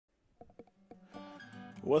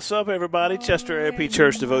What's up, everybody? Chester ARP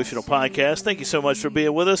Church Devotional Podcast. Thank you so much for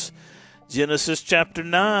being with us. Genesis chapter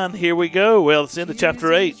 9. Here we go. Well, it's into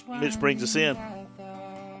chapter 8, which brings us in.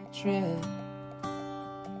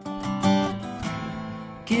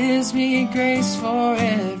 Gives me grace for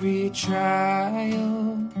every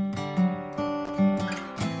trial.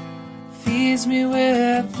 Feeds me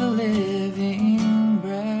with the living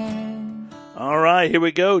bread. All right, here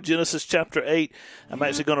we go. Genesis chapter 8. I'm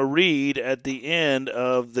actually going to read at the end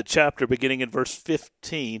of the chapter, beginning in verse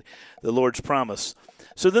 15, the Lord's promise.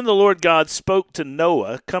 So then the Lord God spoke to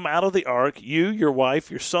Noah, "Come out of the ark, you, your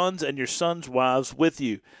wife, your sons, and your sons' wives with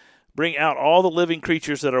you. Bring out all the living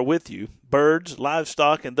creatures that are with you, birds,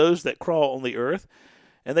 livestock, and those that crawl on the earth,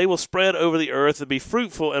 and they will spread over the earth and be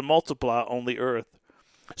fruitful and multiply on the earth."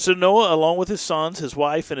 So Noah, along with his sons, his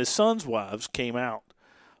wife, and his sons' wives, came out.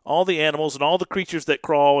 All the animals and all the creatures that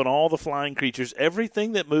crawl and all the flying creatures,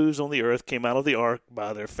 everything that moves on the earth came out of the ark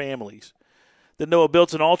by their families. Then Noah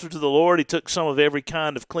built an altar to the Lord. He took some of every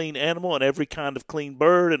kind of clean animal and every kind of clean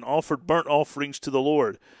bird and offered burnt offerings to the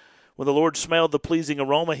Lord. When the Lord smelled the pleasing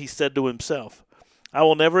aroma, he said to himself, "I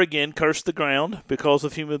will never again curse the ground because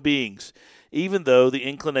of human beings, even though the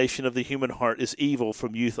inclination of the human heart is evil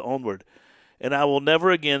from youth onward. And I will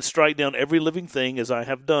never again strike down every living thing as I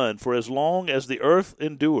have done, for as long as the earth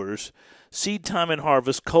endures, seed time and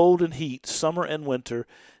harvest, cold and heat, summer and winter,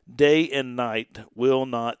 day and night will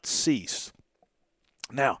not cease."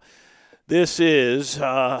 Now, this is,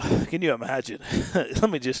 can you imagine?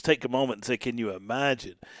 Let me just take a moment and say, can you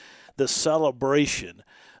imagine the celebration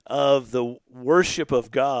of the worship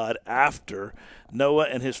of God after Noah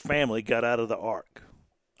and his family got out of the ark?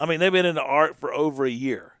 I mean, they've been in the ark for over a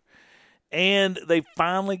year. And they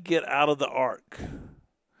finally get out of the ark.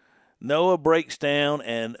 Noah breaks down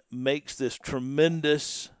and makes this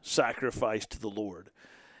tremendous sacrifice to the Lord.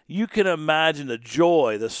 You can imagine the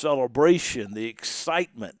joy, the celebration, the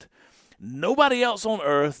excitement. Nobody else on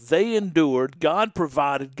earth, they endured. God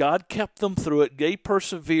provided. God kept them through it. They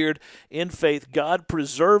persevered in faith. God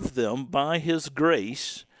preserved them by his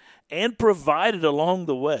grace and provided along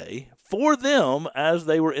the way for them as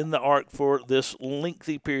they were in the ark for this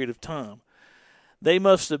lengthy period of time. They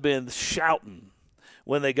must have been shouting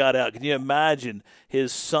when they got out. Can you imagine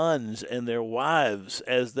his sons and their wives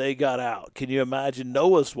as they got out? Can you imagine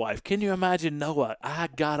Noah's wife? Can you imagine Noah? "I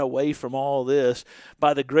got away from all this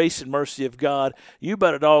by the grace and mercy of God. You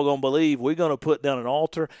better doggone believe we're going to put down an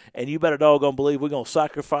altar, and you better doggone believe we're going to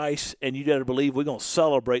sacrifice, and you better believe we're going to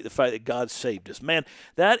celebrate the fact that God saved us." Man,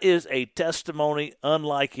 that is a testimony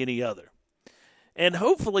unlike any other. And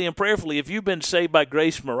hopefully and prayerfully, if you've been saved by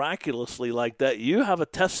grace miraculously like that, you have a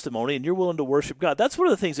testimony and you're willing to worship God. That's one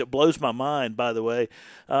of the things that blows my mind, by the way,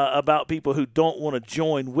 about people who don't want to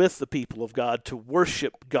join with the people of God to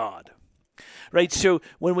worship God. Right, so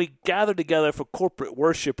when we gather together for corporate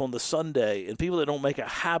worship on the Sunday, and people that don't make a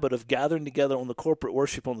habit of gathering together on the corporate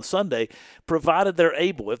worship on the Sunday, provided they're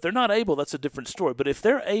able. If they're not able, that's a different story. But if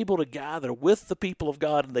they're able to gather with the people of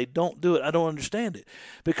God and they don't do it, I don't understand it.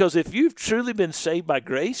 Because if you've truly been saved by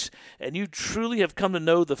grace, and you truly have come to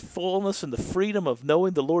know the fullness and the freedom of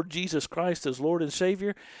knowing the Lord Jesus Christ as Lord and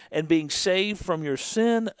Savior, and being saved from your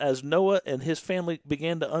sin as Noah and his family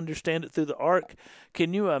began to understand it through the ark,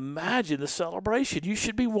 can you imagine the celebration? You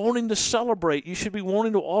should be wanting to celebrate. You should be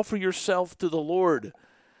wanting to offer yourself to the Lord.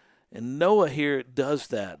 And Noah here does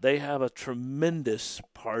that. They have a tremendous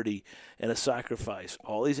party and a sacrifice.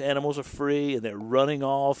 All these animals are free, and they're running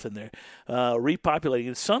off, and they're repopulating.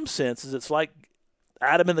 In some senses, it's like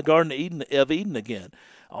Adam in the Garden of Eden again.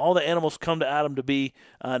 All the animals come to Adam to be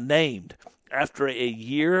named. After a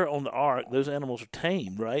year on the ark, those animals are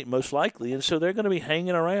tamed, right? Most likely. And so they're going to be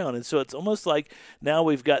hanging around. And so it's almost like now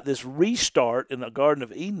we've got this restart in the Garden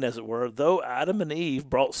of Eden, as it were. Though Adam and Eve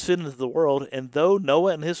brought sin into the world, and though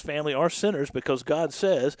Noah and his family are sinners, because God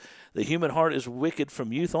says the human heart is wicked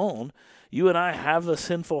from youth on, you and I have a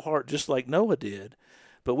sinful heart just like Noah did.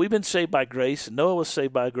 But we've been saved by grace. Noah was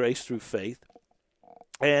saved by grace through faith.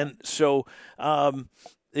 And so, but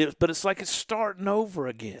it's like it's starting over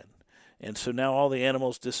again. And so now all the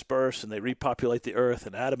animals disperse and they repopulate the earth,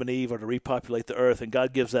 and Adam and Eve are to repopulate the earth, and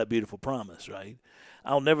God gives that beautiful promise, right?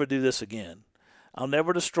 I'll never do this again. I'll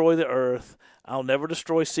never destroy the earth. I'll never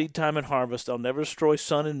destroy seed time and harvest. I'll never destroy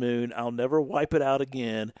sun and moon. I'll never wipe it out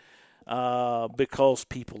again because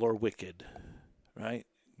people are wicked, right?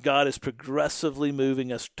 God is progressively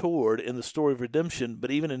moving us toward, in the story of redemption, but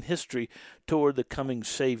even in history, toward the coming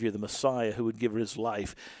Savior, the Messiah, who would give his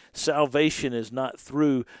life. Salvation is not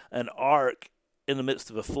through an ark in the midst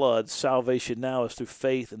of a flood. Salvation now is through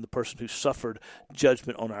faith in the person who suffered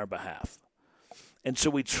judgment on our behalf. And so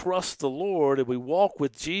we trust the Lord and we walk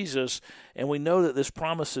with Jesus, and we know that this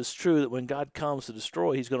promise is true, that when God comes to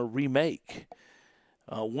destroy, he's going to remake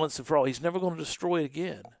once and for all. He's never going to destroy it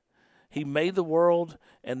again. He made the world,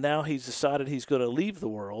 and now he's decided he's going to leave the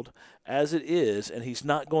world as it is, and he's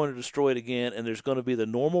not going to destroy it again, and there's going to be the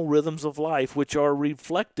normal rhythms of life, which are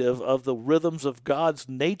reflective of the rhythms of God's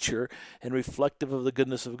nature and reflective of the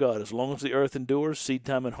goodness of God. As long as the earth endures, seed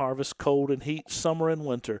time and harvest, cold and heat, summer and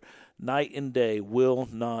winter, night and day will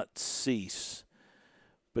not cease.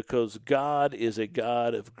 Because God is a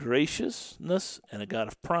God of graciousness and a God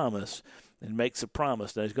of promise, and makes a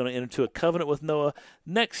promise. Now he's going to enter into a covenant with Noah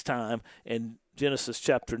next time in Genesis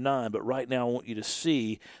chapter 9. But right now I want you to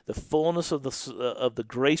see the fullness of the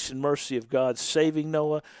grace and mercy of God saving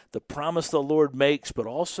Noah, the promise the Lord makes, but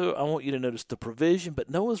also I want you to notice the provision, but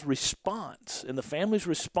Noah's response and the family's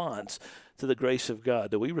response to the grace of God.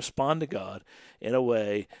 Do we respond to God in a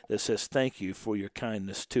way that says, thank you for your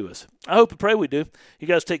kindness to us? I hope and pray we do. You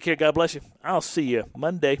guys take care. God bless you. I'll see you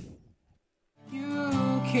Monday.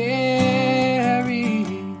 You carry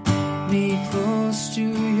me close to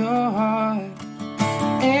your heart,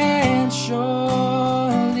 and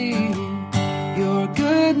surely your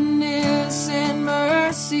goodness and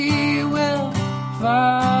mercy will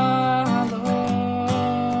follow.